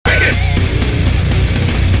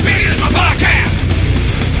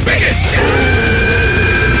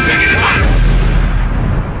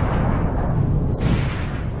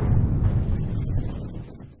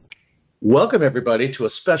Welcome, everybody, to a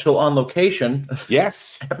special on location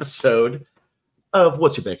episode of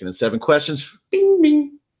What's Your Bacon in 7 Questions. Bing,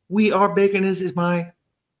 bing. We Are Bacon is my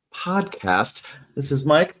podcast. This is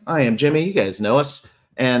Mike. I am Jimmy. You guys know us.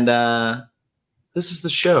 And this is the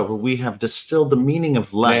show where we have distilled the meaning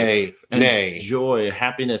of life and joy,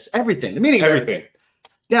 happiness, everything. The meaning of everything.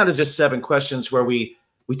 Down to just 7 questions where we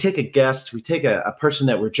take a guest, we take a person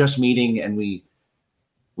that we're just meeting, and we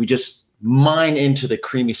just mine into the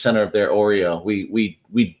creamy center of their Oreo.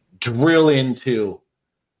 We drill into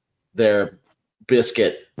their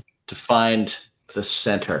biscuit to find the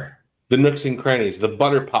center. The nooks and crannies, the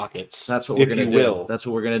butter pockets. That's what we're going to do. That's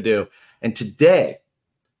what we're going to do. And today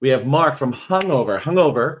we have Marc from Hungover.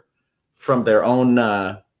 Hungover from their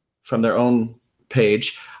own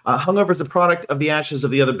page. Hungover is a product of the ashes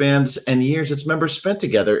of the other bands and years its members spent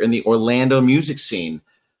together in the Orlando music scene.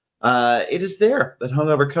 It is there that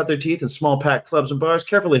Hungover cut their teeth in small pack clubs and bars,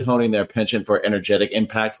 carefully honing their penchant for energetic,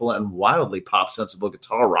 impactful, and wildly pop-sensible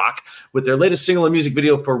guitar rock. With their latest single and music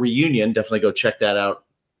video for Reunion, definitely go check that out.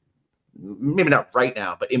 Maybe not right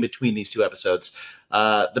now, but in between these 2 episodes.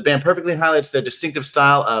 The band perfectly highlights their distinctive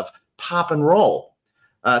style of pop and roll.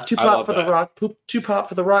 2 pop for the rock, 2 pop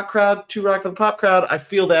for the rock crowd, 2 rock for the pop crowd. I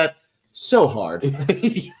feel that so hard.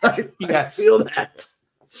 I feel that.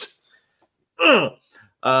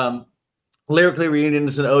 Lyrically, Reunion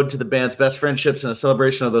is an ode to the band's best friendships and a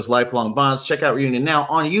celebration of those lifelong bonds. Check out Reunion now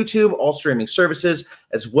on YouTube, all streaming services,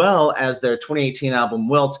 as well as their 2018 album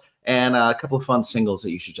Wilt, and a couple of fun singles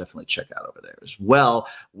that you should definitely check out over there as well.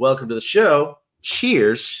 Welcome to the show.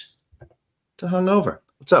 Cheers to Hungover.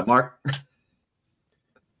 What's up, Marc?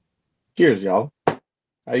 Cheers, y'all.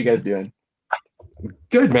 How you guys doing?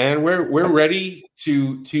 Good, man. We're ready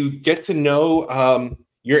to get to know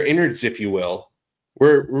your innards, if you will.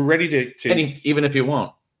 We're ready to even if you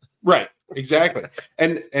won't. Right, exactly.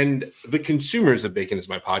 And the consumers of Bacon is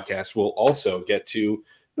My Podcast will also get to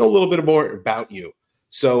know a little bit more about you.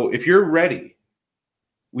 So if you're ready,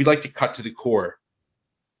 we'd like to cut to the core,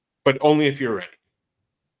 but only if you're ready.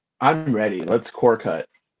 I'm ready. Let's core cut.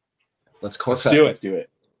 Let's do it.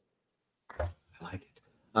 I like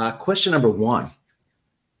it. Question number 1.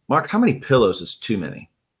 Marc, how many pillows is too many?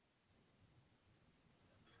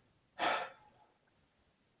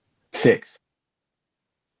 6.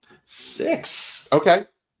 6. Okay.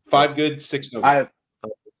 5 good, 6 no good.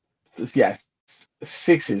 Yes.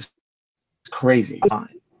 6 is crazy.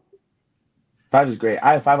 5 is great.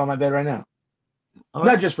 I have 5 on my bed right now. Okay.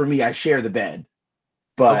 Not just for me. I share the bed.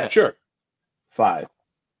 But okay, sure. 5.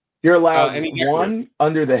 You're allowed 1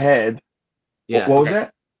 under the head. Yeah. What was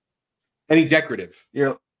that? Any decorative.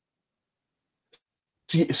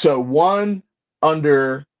 So 1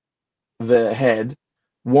 under the head.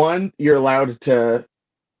 1 you're allowed to,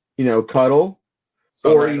 cuddle.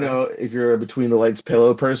 Or, if you're a between the legs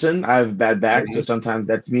pillow person. I have a bad back, so sometimes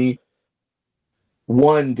that's me.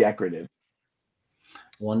 1 decorative.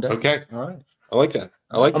 1 decorative. Okay. All right. I like that.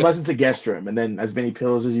 Unless it's a guest room, and then as many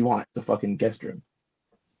pillows as you want. It's a fucking guest room.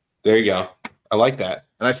 There you go. I like that.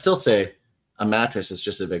 And I still say a mattress is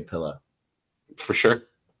just a big pillow. For sure.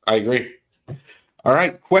 I agree. All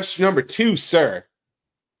right. Question number 2, sir.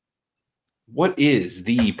 What is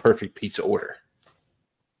the perfect pizza order?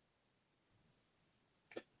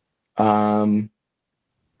 It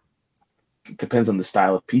depends on the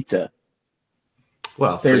style of pizza.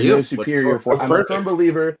 Well, there's no superior form. I'm a firm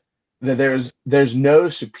believer that there's no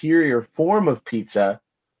superior form of pizza,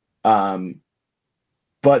 but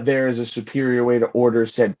there is a superior way to order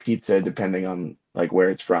said pizza depending on where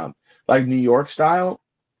it's from. Like New York style,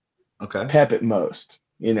 okay, pep at most,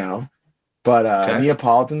 but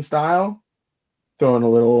Neapolitan style, throwing a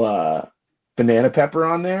little banana pepper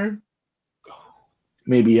on there,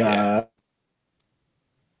 maybe I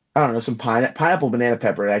don't know, some pineapple banana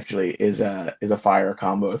pepper actually is a fire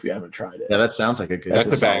combo if you haven't tried it. Yeah, that sounds like a good. That's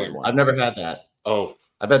a solid one. I've never had that. Oh,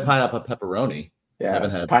 I've had pineapple pepperoni. Yeah, I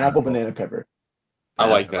haven't had pineapple banana pepper. I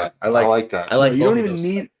like that. I like that. I like. You don't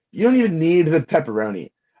even need the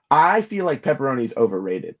pepperoni. I feel like pepperoni is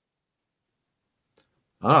overrated.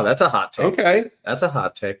 Oh, that's a hot take. Okay, that's a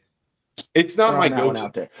hot take. It's not my go-to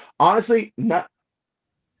out there. Honestly, not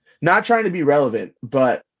trying to be relevant,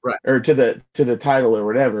 but or to the title or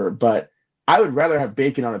whatever, but I would rather have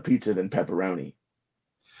bacon on a pizza than pepperoni.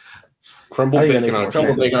 Crumbled bacon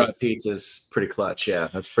on a pizza is pretty clutch. Yeah,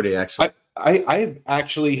 that's pretty excellent. I've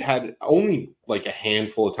actually had only a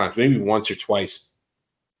handful of times, maybe once or twice,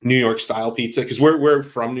 New York style pizza, because we're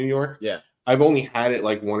from New York. Yeah, I've only had it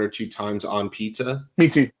 1 or 2 times on pizza. Me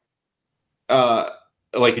too.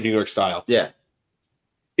 Like a New York style. Yeah,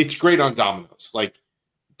 it's great on Domino's.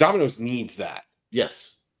 Domino's needs that.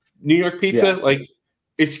 Yes. New York pizza, like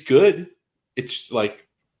it's good. It's like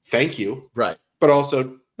thank you, right? But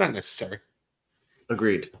also not necessary.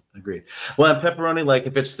 Agreed. Well, and pepperoni, like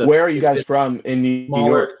if it's where are you guys from in New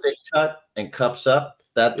York? Thick cut and cups up,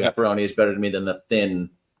 that pepperoni is better to me than the thin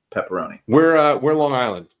pepperoni. We're Long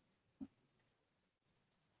Island.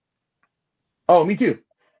 Oh, me too.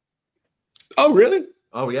 Oh, really?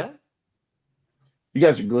 Oh, yeah. You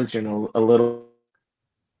guys are glitching a little.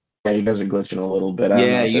 Yeah, you guys are glitching a little bit.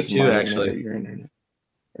 Yeah, you too, actually. Your internet,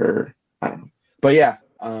 or I don't know. But yeah,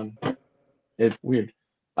 it's weird.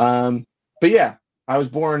 But yeah, I was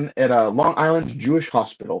born at a Long Island Jewish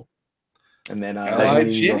hospital, and then like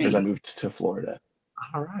many New Yorkers, I moved to Florida.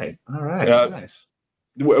 All right, nice.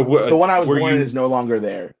 The one I was born in is no longer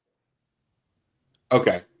there.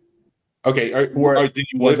 Okay. Did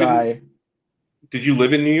you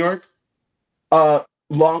live in New York?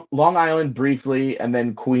 Long Island briefly, and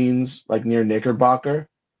then Queens, like near Knickerbocker,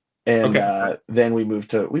 and then we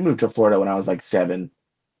moved to Florida when I was like 7.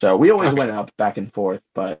 So we always went up back and forth,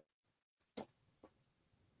 but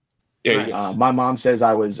my mom says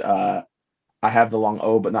I was I have the long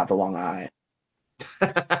O but not the long I.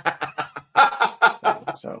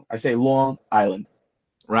 So I say Long Island.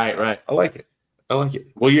 Right. I like it.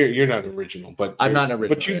 Well, you're not original, but I'm not original.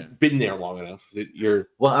 But you've been there long enough that you're.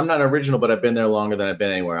 Well, I'm not original, but I've been there longer than I've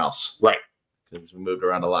been anywhere else. Right. Because we moved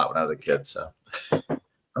around a lot when I was a kid. So, all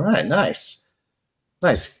right, nice.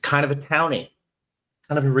 Kind of a townie,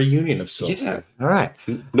 kind of a reunion of sorts. Yeah. All right.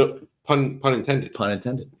 No pun intended. Pun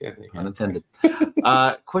intended. Yeah. Pun intended.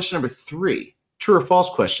 Question number 3. True or false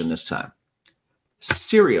question this time.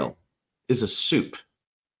 Cereal is a soup.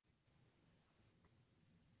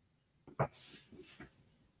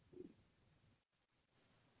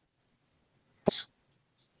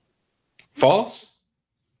 False?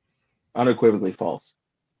 Unequivocally false.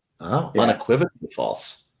 Oh, yeah. Unequivocally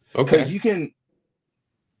false. Okay. Because you can.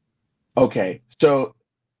 Okay, so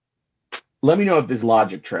let me know if this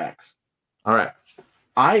logic tracks. All right.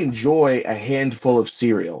 I enjoy a handful of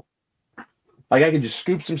cereal. Like I can just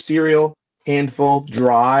scoop some cereal, handful,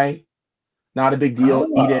 dry, not a big deal.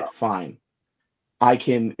 Eat it, fine. I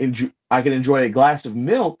can enjoy a glass of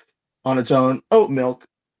milk on its own. Oat milk,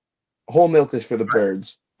 whole milk is for the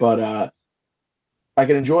birds, but I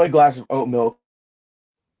can enjoy a glass of oat milk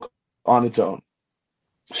on its own.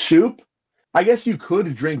 Soup, I guess you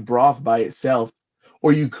could drink broth by itself,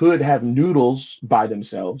 or you could have noodles by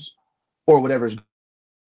themselves, or whatever's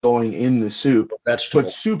going in the soup. Vegetable.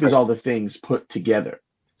 But soup is all the things put together.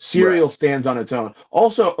 Cereal stands on its own.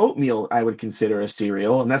 Also, oatmeal I would consider a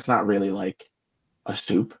cereal, and that's not really like a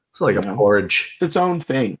soup. It's like a porridge. It's its own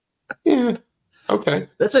thing. Yeah. Okay.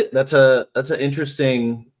 That's an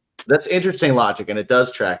interesting logic, and it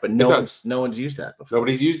does track, but no one's used that before.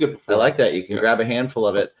 Nobody's used it before. I like that. You can grab a handful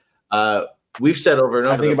of it. We've said over and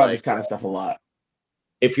over. I think about this kind of stuff a lot.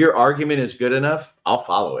 If your argument is good enough, I'll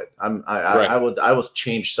follow it. I will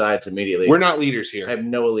change sides immediately. We're not leaders here. I have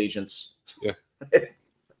no allegiance. Yeah.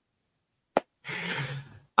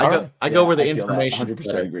 I go where the information.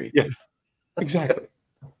 100% agree. Yeah. Exactly.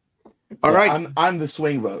 All right. I'm the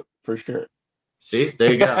swing vote for sure. See,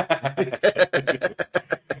 there you go.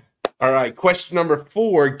 All right. Question number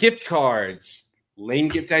 4: gift cards. Lame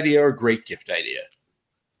gift idea or great gift idea?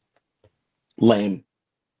 Lame.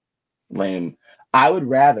 I would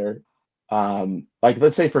rather, like,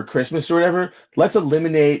 let's say for Christmas or whatever, let's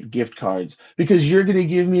eliminate gift cards, because you're going to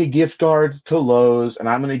give me a gift card to Lowe's and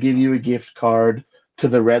I'm going to give you a gift card to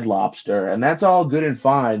the Red Lobster, and that's all good and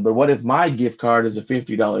fine. But what if my gift card is a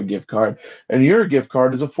 $50 gift card and your gift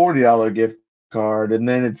card is a $40 gift card, and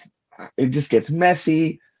then it just gets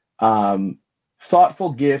messy.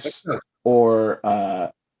 Thoughtful gifts or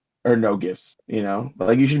no gifts,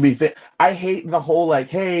 like you should be fit. I hate the whole like,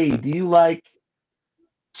 hey, do you like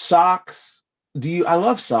socks? I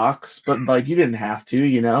love socks, but like you didn't have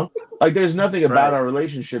to, like there's nothing about our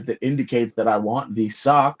relationship that indicates that I want these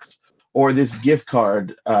socks or this gift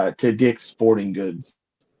card to Dick's Sporting Goods.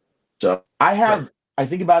 So I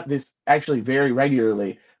think about this actually very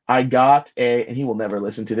regularly. I got and he will never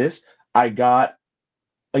listen to this, I got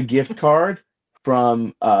a gift card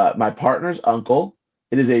from my partner's uncle.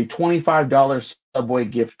 It is a $25 Subway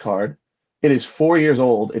gift card. It is 4 years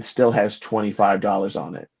old. It still has $25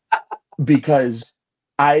 on it because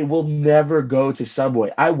I will never go to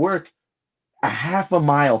Subway. I work a half a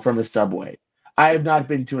mile from a Subway. I have not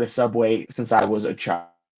been to a Subway since I was a child.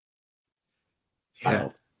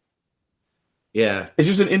 Yeah. It's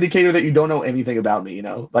just an indicator that you don't know anything about me,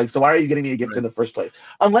 Like, so why are you getting me a gift in the first place?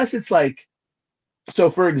 Unless it's like, so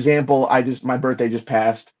for example, my birthday just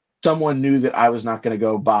passed. Someone knew that I was not going to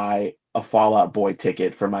go buy a Fall Out Boy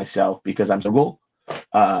ticket for myself because I'm single.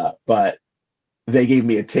 But they gave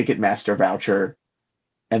me a Ticketmaster voucher,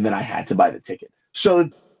 and then I had to buy the ticket. So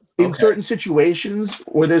in certain situations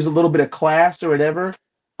where there's a little bit of class or whatever,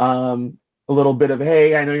 a little bit of,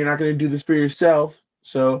 hey, I know you're not going to do this for yourself,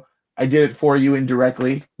 so I did it for you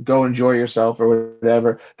indirectly. Go enjoy yourself or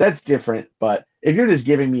whatever. That's different. But if you're just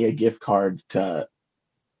giving me a gift card to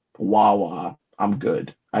Wawa, I'm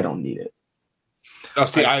good. I don't need it. Oh,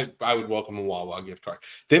 see, I would welcome a Wawa gift card.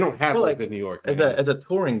 They don't have like in New York. As a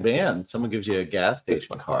touring band, someone gives you a gas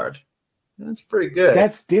station card. That's pretty good.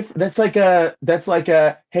 That's different. That's like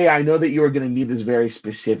a hey, I know that you are going to need this very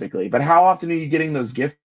specifically, but how often are you getting those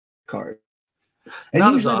gift cards? And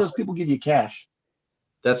Not usually those people give you cash.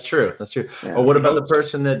 That's true. That's true. Yeah. Or what about the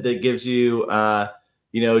person that gives you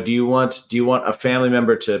do you want a family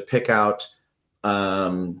member to pick out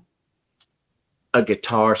a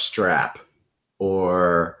guitar strap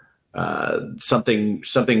or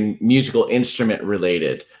something musical instrument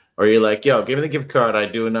related? Or you're like, yo, give me the gift card. I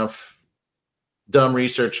do enough dumb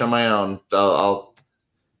research on my own. I'll.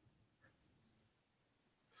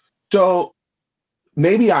 So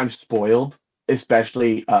maybe I'm spoiled,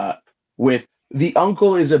 especially with the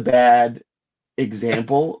uncle is a bad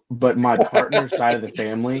example, but my partner's side of the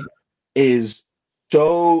family is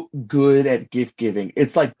so good at gift giving.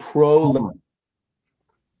 It's like pro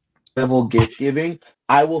level gift giving.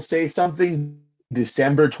 I will say something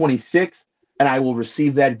December 26th, and I will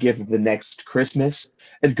receive that gift the next Christmas.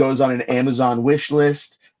 It goes on an Amazon wish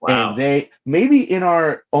list. Wow. And maybe in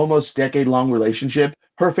our almost decade-long relationship,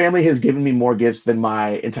 her family has given me more gifts than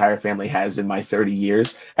my entire family has in my 30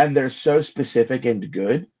 years. And they're so specific and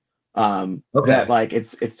good that like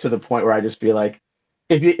it's to the point where I just feel like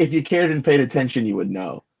if you cared and paid attention, you would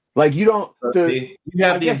know. Like you don't you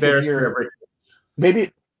have the embarrassment.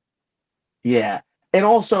 Maybe yeah. And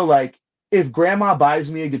also like if grandma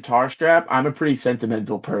buys me a guitar strap, I'm a pretty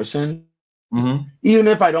sentimental person. Mm-hmm. Even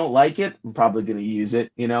if I don't like it, I'm probably gonna use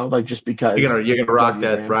it, like just because you're gonna rock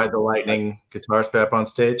that Ride the Lightning guitar strap on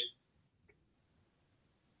stage?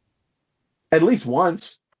 At least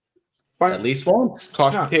once. At least once.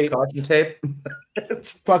 Caution tape. Caution tape.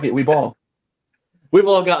 Fuck it, we've all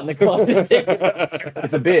gotten the caution tape.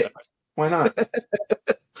 It's a bit. Why not?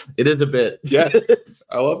 It is a bit. Yeah.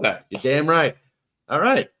 I love that. You're damn right. All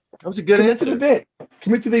right. That was a good answer. To the bit.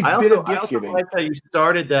 Commit to the bit of gift giving. I like how you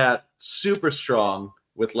started that super strong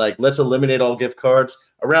with like, let's eliminate all gift cards.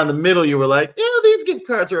 Around the middle, you were like, yeah, these gift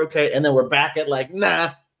cards are okay. And then we're back at like,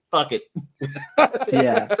 nah, fuck it.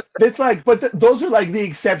 Yeah. It's like, but those are like the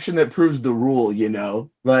exception that proves the rule,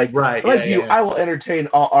 Like, right. Like yeah. I will entertain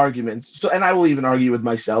all arguments. So, and I will even argue with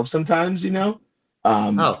myself sometimes, yeah.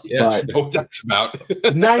 But know what that's about.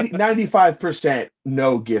 95%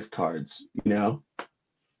 no gift cards,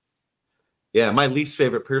 Yeah, my least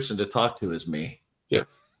favorite person to talk to is me. Yeah.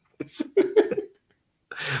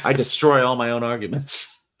 I destroy all my own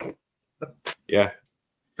arguments. Yeah.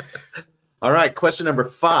 All right, question number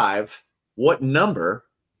 5. What number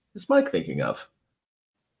is Mike thinking of?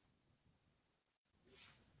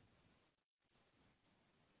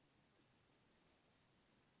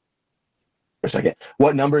 For a second.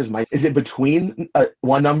 What number is Mike? Is it between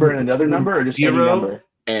one number and another number or just 0 any number?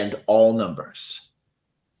 And all numbers.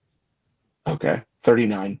 Okay.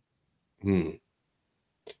 39.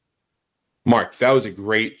 Mark, that was a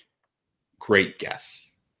great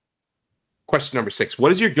guess. Question number 6.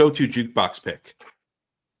 What is your go-to jukebox pick?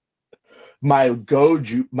 My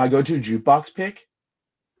go-to jukebox pick?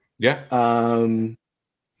 Yeah.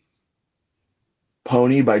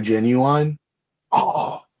 Pony by Genuine.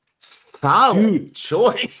 Oh, solid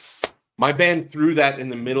choice. My band threw that in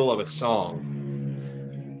the middle of a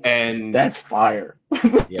song. And that's fire.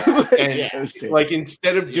 Yeah. And like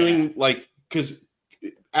instead of doing like, because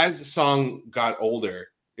as the song got older,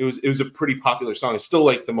 it was a pretty popular song. It's still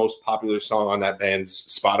like the most popular song on that band's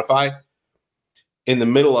Spotify. In the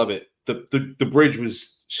middle of it, the bridge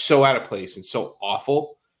was so out of place and so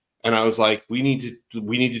awful. And I was like, we need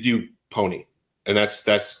to do Pony. And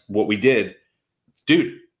that's what we did.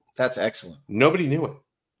 Dude. That's excellent. Nobody knew it.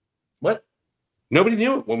 What? Nobody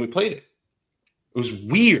knew it when we played it. It was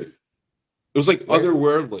weird. It was like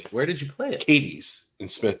otherworldly. Where did you play it? Katie's in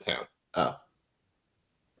Smithtown. Oh.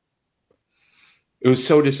 It was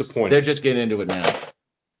so disappointing. They're just getting into it now.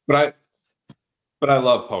 But I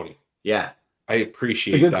love Pony. Yeah. I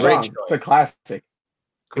appreciate it's a good that. Song. It's a classic.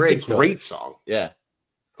 It's a great song. Yeah.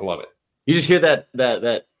 I love it. You just hear that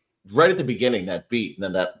right at the beginning, that beat, and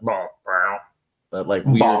then that like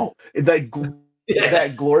weird. That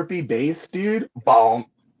glorpy bass, dude. Boom.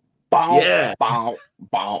 Yeah. Boom.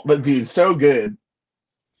 But dude, so good.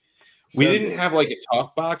 We didn't have like a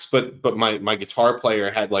talk box, but my guitar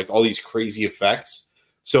player had like all these crazy effects.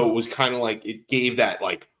 So it was kind of like it gave that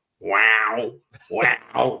like wow, wow,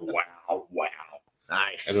 wow, wow.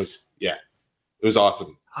 Nice. And it was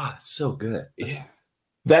awesome. Ah, it's so good. Yeah.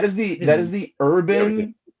 That is the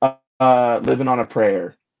urban living on a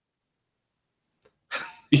prayer.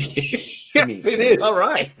 Yes, it is. All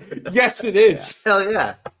right. Yes, it is. Yeah. Hell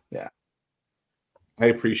yeah. Yeah. I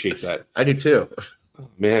appreciate that. I do too. Oh,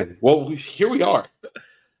 man. Well, here we are.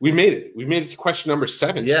 We made it. We made it to question number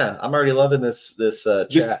 7. Yeah, I'm already loving this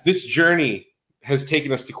chat. This journey has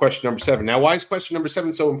taken us to question number 7. Now, why is question number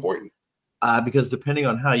 7 so important? Because depending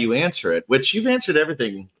on how you answer it, which you've answered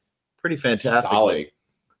everything pretty fantastically. Solid.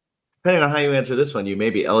 Depending on how you answer this one, you may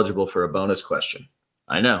be eligible for a bonus question.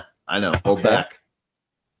 I know. Hold back.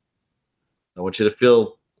 I don't want you to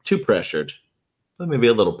feel too pressured, but maybe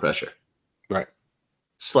a little pressure. Right.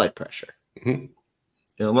 Slight pressure. Mm-hmm.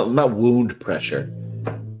 You know, not wound pressure,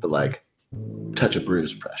 but like touch of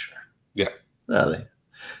bruise pressure. Yeah.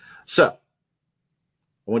 So I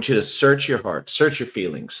want you to search your heart, search your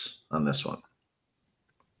feelings on this one.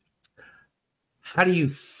 How do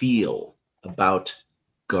you feel about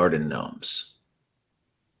garden gnomes?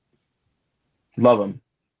 Love them.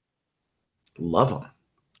 Love them.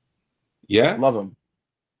 Yeah. Love them.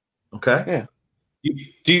 Okay. Yeah.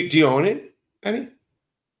 Do you own it, Eddie?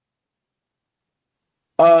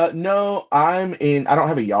 No, I don't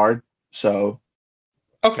have a yard, so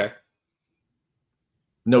Okay.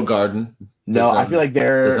 No garden. no, I feel like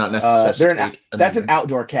they're that's an an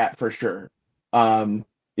outdoor cat for sure.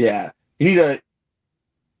 Yeah. You need a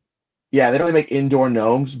Yeah, they don't really make indoor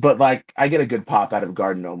gnomes, but like I get a good pop out of a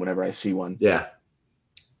garden gnome whenever I see one. Yeah.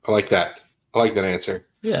 I like that. I like that answer.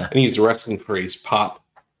 Yeah. And he's wrestling phrase pop.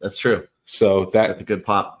 That's true. So That's a good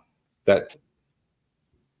pop. that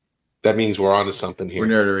means we're onto something here. We're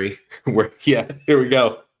nerdery. Here we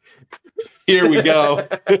go. Here we go.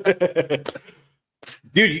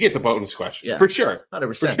 Dude, you get the bonus question. Yeah. For sure. 100%.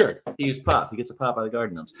 For sure. He used pop. He gets a pop out of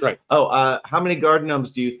garden gnomes. Right. Oh, how many garden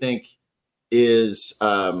gnomes do you think is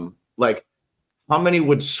like how many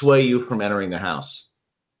would sway you from entering the house?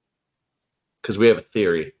 Because we have a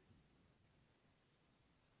theory.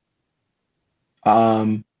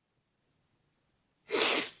 4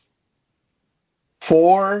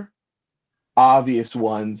 obvious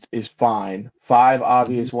ones is fine. 5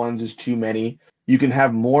 obvious ones is too many. You can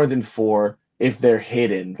have more than 4 if they're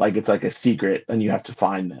hidden, like it's like a secret and you have to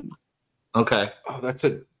find them. Okay. Oh, that's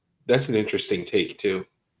an interesting take too.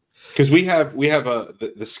 Because we have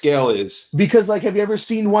the scale is Because like have you ever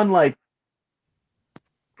seen one like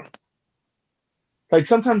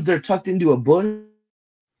sometimes they're tucked into a bush?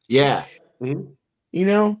 Yeah. Mhm. You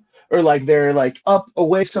know? Or like they're like up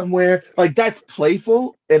away somewhere. Like that's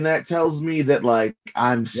playful, and that tells me that like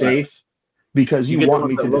I'm safe because you want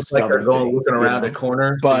me to discover like going things, looking around a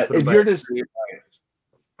corner. But so if you're just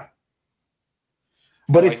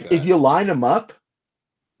But if you line them up,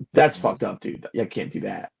 that's fucked up, dude. I can't do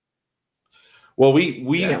that. Well, we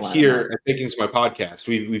Can't line here them at Thinking's My Podcast,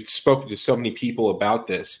 we've spoken to so many people about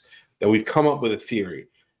this that we've come up with a theory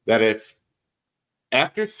that if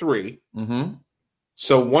after 3,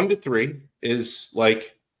 so 1 to 3 is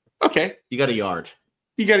like, okay, you got a yard.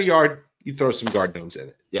 You got a yard, you throw some garden gnomes in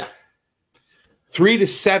it. Yeah. 3 to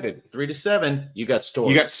 7. 3 to 7, you got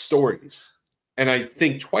stories. You got stories. And I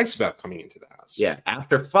think twice about coming into the house. Yeah.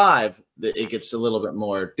 After 5, it gets a little bit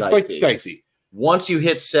more dicey. It's like dicey. Once you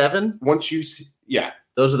hit 7,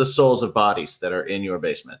 those are the souls of bodies that are in your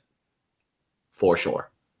basement. For sure.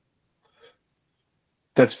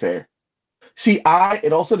 That's fair. See,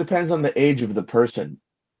 it also depends on the age of the person.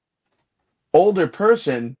 Older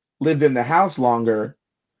person lived in the house longer,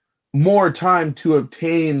 more time to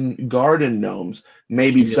obtain garden gnomes.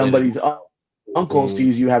 Maybe somebody's uncle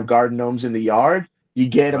sees you have garden gnomes in the yard. You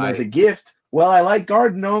get them as a gift. Well, I like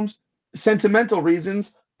garden gnomes. Sentimental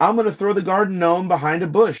reasons. I'm going to throw the garden gnome behind a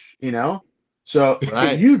bush, you know? So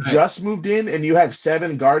if you just moved in and you have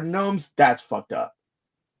 7 garden gnomes, that's fucked up.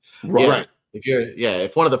 Right.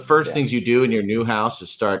 If one of the first things you do in your new house is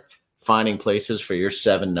start finding places for your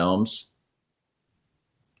 7 gnomes.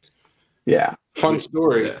 Yeah. Fun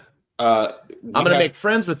story. Yeah. I'm going to make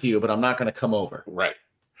friends with you, but I'm not going to come over.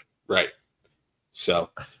 Right. So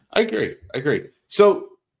I agree. So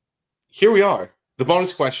here we are. The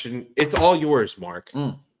bonus question. It's all yours, Mark.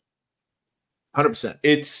 100%.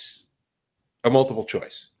 It's a multiple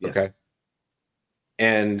choice. Yes. Okay.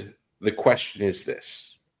 And the question is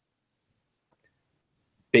this.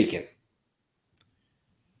 Bacon.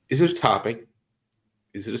 Is it a topping?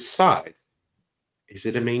 Is it a side? Is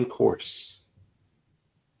it a main course?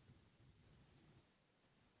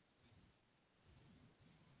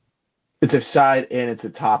 It's a side and it's a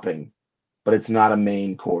topping, but it's not a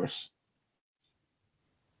main course.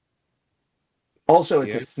 Also,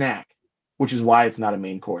 it's a snack, which is why it's not a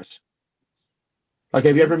main course. Like,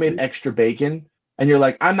 have you ever made extra bacon and you're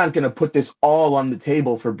like, I'm not going to put this all on the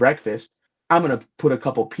table for breakfast. I'm going to put a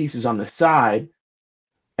couple pieces on the side.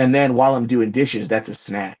 And then while I'm doing dishes, that's a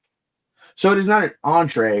snack. So it is not an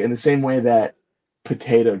entree in the same way that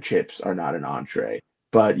potato chips are not an entree,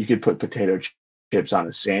 but you could put potato chips on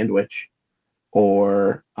a sandwich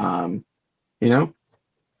or, you know,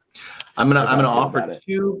 I'm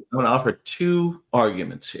gonna offer two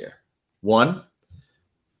arguments here. One,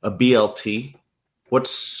 a BLT.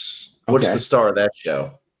 What's the star of that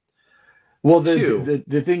show? Well,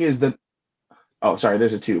 the thing is that. Oh, sorry.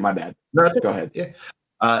 There's a two. My bad. No, go ahead.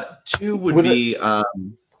 Yeah. Two would be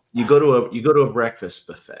you go to a breakfast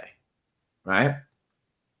buffet, right?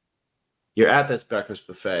 You're at this breakfast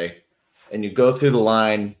buffet, and you go through the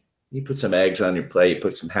line. You put some eggs on your plate. You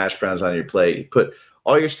put some hash browns on your plate. You put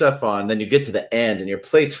all your stuff on. Then you get to the end, and your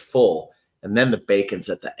plate's full, and then the bacon's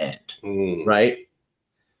at the end, right?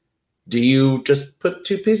 Do you just put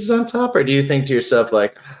two pieces on top, or do you think to yourself,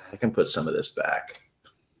 like, I can put some of this back?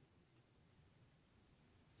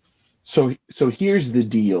 So here's the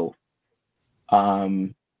deal.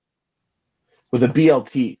 With a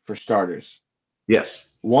BLT, for starters.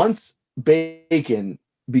 Yes. Once bacon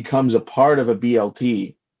becomes a part of a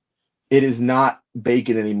BLT, it is not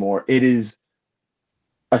bacon anymore. It is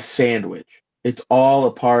a sandwich. It's all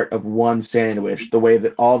a part of one sandwich, the way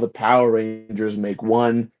that all the Power Rangers make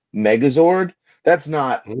one Megazord. That's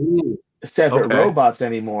not separate robots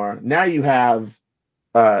anymore. Now you have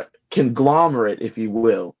a conglomerate, if you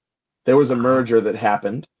will. There was a merger that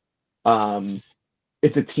happened.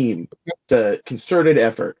 It's a team. It's a concerted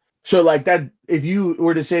effort. So like that, if you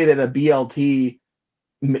were to say that a BLT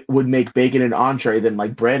would make bacon an entree, then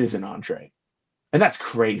like bread is an entree. And that's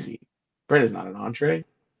crazy. Bread is not an entree,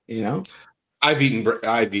 you know? I've eaten bread.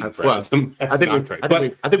 I think we've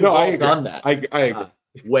all done that. I agree.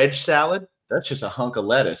 Wedge salad, that's just a hunk of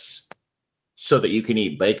lettuce so that you can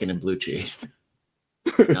eat bacon and blue cheese.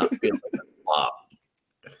 Not feel like a flop.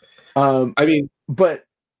 But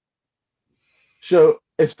so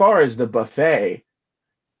as far as the buffet,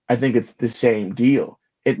 I think it's the same deal.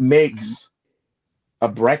 It makes a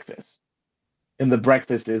breakfast, and the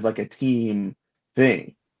breakfast is like a team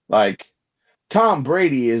thing. Like Tom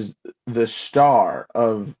Brady is the star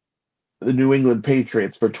of the New England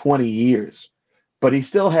Patriots for 20 years, but he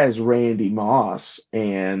still has Randy Moss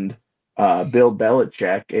and Bill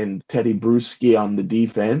Belichick and Teddy Bruschi on the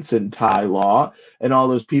defense and Ty Law and all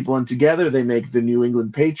those people, and together they make the New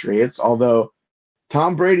England Patriots. Although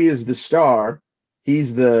Tom Brady is the star,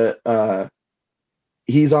 he's the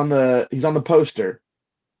he's on the poster.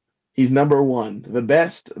 He's number one, the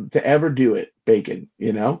best to ever do it, bacon,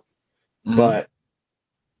 you know? But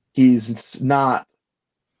he's not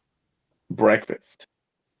breakfast.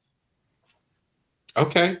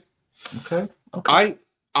 Okay.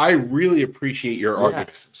 I really appreciate your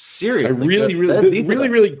arguments. Seriously.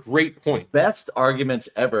 Really great point. Best arguments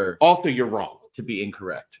ever. Also, you're wrong. To be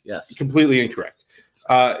incorrect. Yes. Completely incorrect.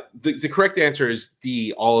 The correct answer is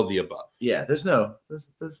D, all of the above. Yeah, there's no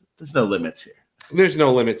limits here. There's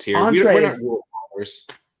no limits here. We're not rule followers.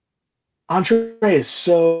 Entree is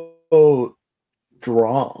so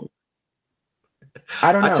strong.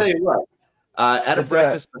 I don't know. I'll tell you what. At a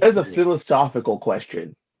breakfast buffet, that's a philosophical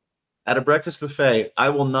question. At a breakfast buffet, I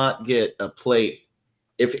will not get a plate.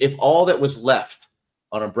 If all that was left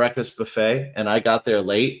on a breakfast buffet and I got there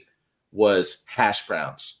late was hash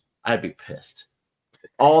browns, I'd be pissed. If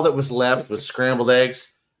all that was left was scrambled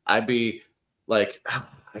eggs, I'd be like,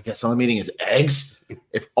 I guess all I'm eating is eggs.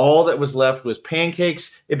 If all that was left was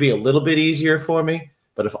pancakes, it'd be a little bit easier for me.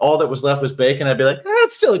 But if all that was left was bacon, I'd be like,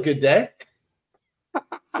 it's still a good day.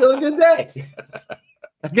 Still a good day.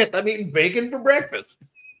 I guess I'm eating bacon for breakfast.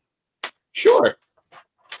 Sure.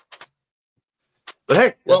 But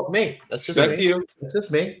hey, me. That's just me. You. That's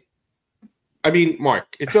just me. I mean,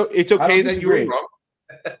 Mark, it's okay that you were wrong.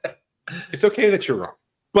 It's okay that you're wrong.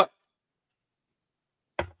 But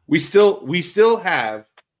we still have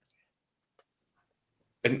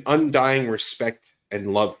an undying respect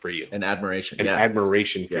and love for you. And admiration. And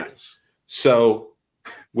admiration for you. So,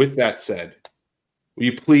 with that said, will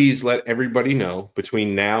you please let everybody know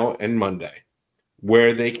between now and Monday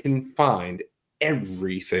where they can find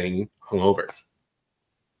everything Hungover?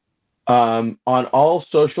 On all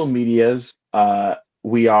social medias,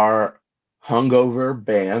 we are Hungover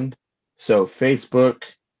Band. So Facebook,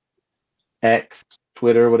 X,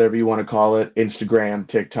 Twitter, whatever you want to call it, Instagram,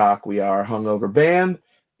 TikTok, we are Hungover Band.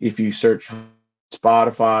 If you search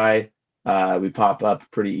Spotify, We pop up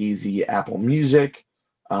pretty easy. Apple Music,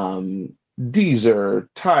 Deezer,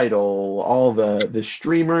 Tidal, all the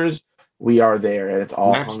streamers. We are there, and it's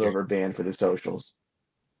all Napster. Hungover Band for the socials.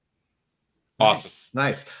 Awesome.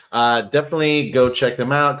 Nice. Definitely go check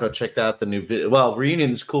them out. Go check out the new video. Well,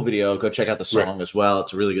 Reunion is a cool video. Go check out the song as well.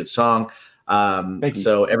 It's a really good song.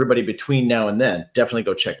 So everybody between now and then, definitely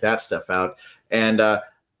go check that stuff out. And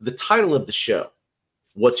the title of the show,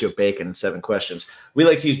 What's Your Bacon in 7 Questions? We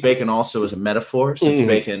like to use bacon also as a metaphor, since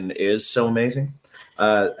bacon is so amazing.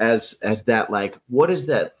 As that, like, what is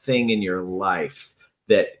that thing in your life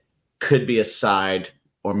that could be a side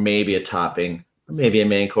or maybe a topping, maybe a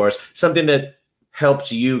main course, something that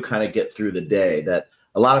helps you kind of get through the day? That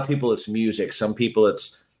a lot of people, it's music. Some people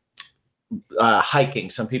it's hiking.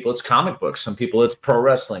 Some people it's comic books. Some people it's pro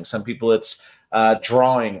wrestling. Some people it's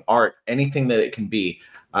drawing, art, anything that it can be.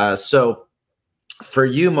 So for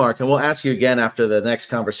you, Mark, and we'll ask you again after the next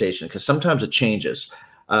conversation, because sometimes it changes.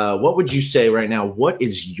 What would you say right now? What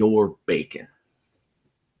is your bacon?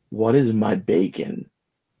 What is my bacon?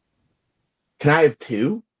 Can I have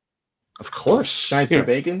 2? Of course. Can I have 2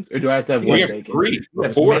 bacons, or do I have to have 1 bacon? 3. You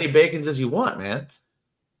have as many bacons as you want, man.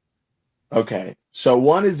 Okay, so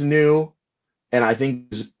 1 is new, and I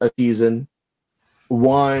think is a season.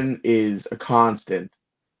 1 is a constant.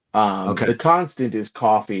 The constant is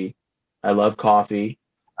coffee. I love coffee.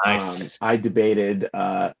 Nice. I debated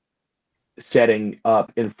setting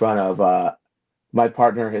up in front of my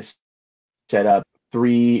partner has set up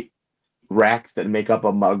 3 racks that make up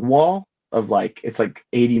a mug wall of it's like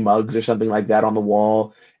 80 mugs or something like that on the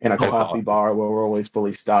wall, and a coffee bar where we're always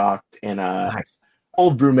fully stocked, and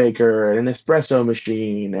old brew maker, and an espresso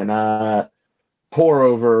machine, and a pour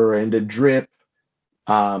over, and a drip.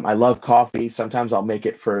 I love coffee. Sometimes I'll make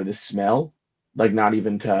it for the smell, like not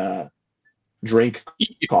even to drink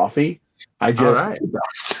coffee. I just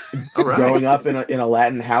growing up in a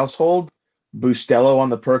Latin household, Bustelo on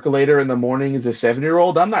the percolator in the morning as a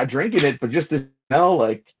 7-year-old. I'm not drinking it, but just the smell,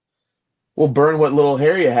 will burn what little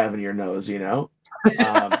hair you have in your nose,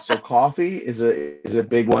 So coffee is a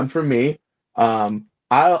big one for me.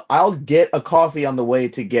 I'll get a coffee on the way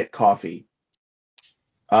to get coffee.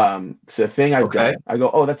 It's a thing I've done. I go,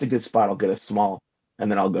 oh, that's a good spot. I'll get a small, and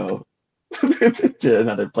then I'll go to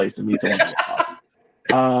another place to meet someone to get coffee.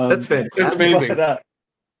 That's fantastic. That's amazing. But,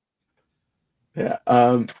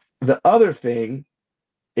 the other thing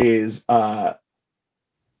is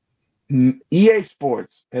EA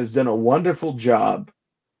Sports has done a wonderful job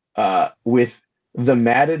with the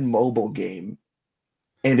Madden mobile game,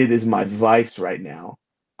 and it is my vice right now.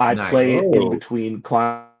 I play it in between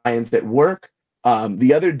clients at work.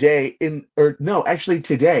 The other day,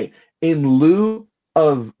 today, in lieu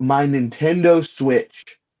of my Nintendo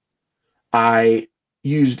Switch, I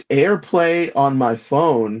used AirPlay on my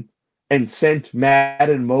phone and sent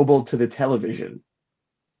Madden Mobile to the television.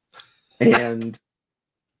 And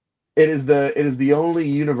it is the only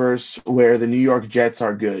universe where the New York Jets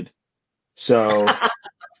are good. So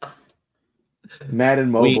Madden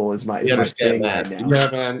Mobile is my thing right now. Yeah,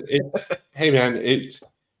 man. It's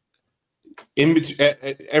in between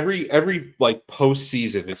every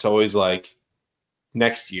postseason. It's always like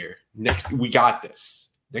next year. We got this.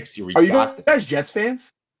 Next year we got this. Are you guys Jets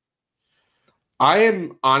fans? I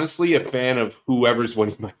am honestly a fan of whoever's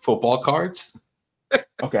winning my football cards.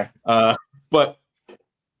 Okay. But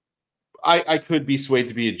I could be swayed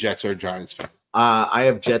to be a Jets or a Giants fan. I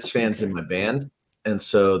have Jets fans in my band, and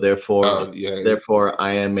so therefore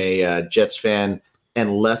I am a Jets fan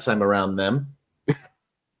unless I'm around them.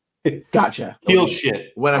 Gotcha. Heel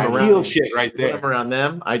shit. When I'm around heel shit right there. When I'm around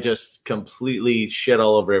them, I just completely shit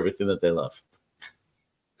all over everything that they love.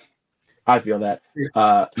 I feel that.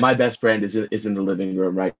 My best friend is in the living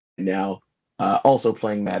room right now, also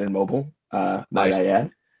playing Madden Mobile. Might I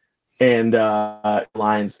add. And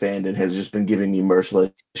Lions fan, and has just been giving me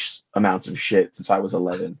merciless amounts of shit since I was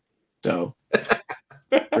 11. So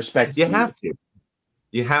respect. You have to.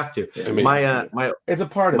 I mean, it's a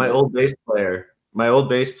part of my old bass player. My old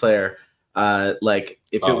bass player,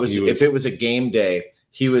 if it was a game day,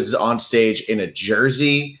 he was on stage in a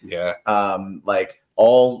jersey. Yeah.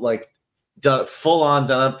 Done full on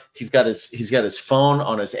done up. He's got his phone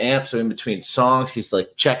on his amp, so in between songs, he's like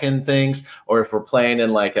checking things. Or if we're playing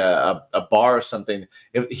in like a bar or something,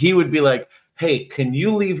 if he would be like, "Hey, can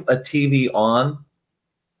you leave a TV on?"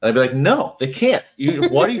 And I'd be like, "No, they can't.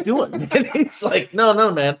 What are you doing?" And he's like,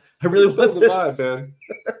 "No, man, I really want the vibe, man.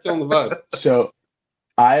 Killing the vibe." So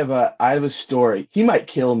I have a story. He might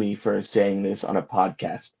kill me for saying this on a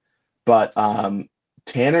podcast, but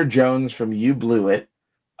Tanner Jones from You Blew It.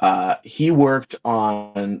 He worked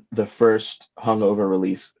on the first Hungover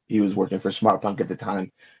release. He was working for Smart Punk at the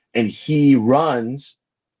time, and he runs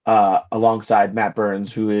alongside Matt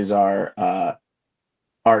Burns, who is our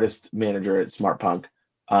artist manager at Smart Punk,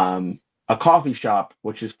 a coffee shop,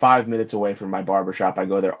 which is 5 minutes away from my barbershop. I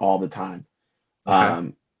go there all the time.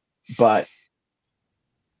 Okay. But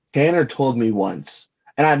Tanner told me once,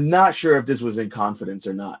 and I'm not sure if this was in confidence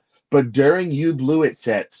or not, but during You Blew It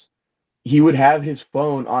sets, he would have his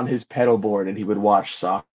phone on his pedal board and he would watch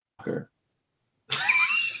soccer.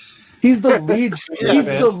 He's the lead.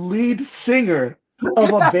 The lead singer of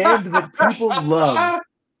a band that people love,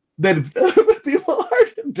 that people are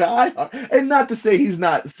to die on. And not to say he's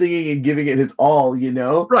not singing and giving it his all, you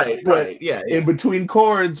know. Right. Yeah. In between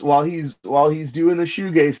chords, while he's doing the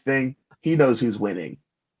shoegaze thing, he knows who's winning.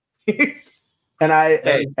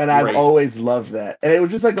 I've always loved that. And it was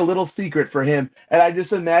just like a little secret for him. And I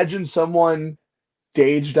just imagine someone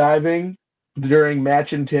stage diving during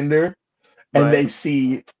Match and Tinder, and they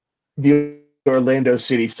see the Orlando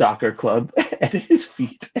City Soccer Club at his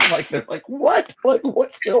feet. And like they're like, what? Like,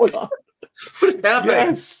 what's going on? What is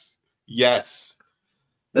happening? Yes.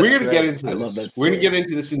 We're gonna get into this. We're gonna get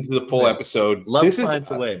into this into the full episode. Love finds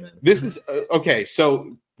a way, man. This is okay.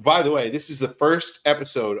 So, by the way, this is the first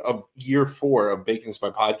episode of year 4 of Bacon is My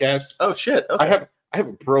Podcast. Oh shit! Okay. I have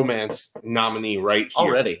a bromance nominee right here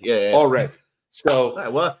already. Yeah. Already. So,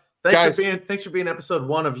 right, well, thanks for being episode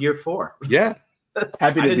 1 of year 4. Yeah.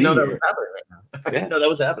 Happy to be know here. That was happening right now. I didn't know that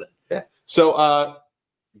was happening. Yeah. So,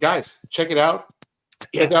 guys, check it out.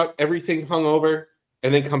 Check out everything Hungover,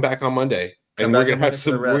 and then come back on Monday. And we're gonna have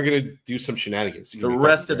some. We're gonna do some shenanigans. The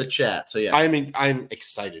rest of the chat. So yeah, I'm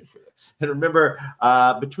excited for this. And remember,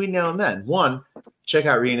 between now and then, 1, check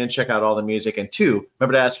out Rhiannon, check out all the music, and 2,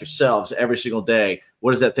 remember to ask yourselves every single day,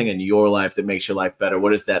 what is that thing in your life that makes your life better?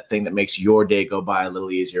 What is that thing that makes your day go by a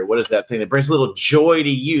little easier? What is that thing that brings a little joy to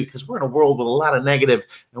you? Because we're in a world with a lot of negative,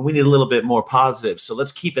 and we need a little bit more positive. So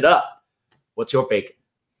let's keep it up. What's your bacon?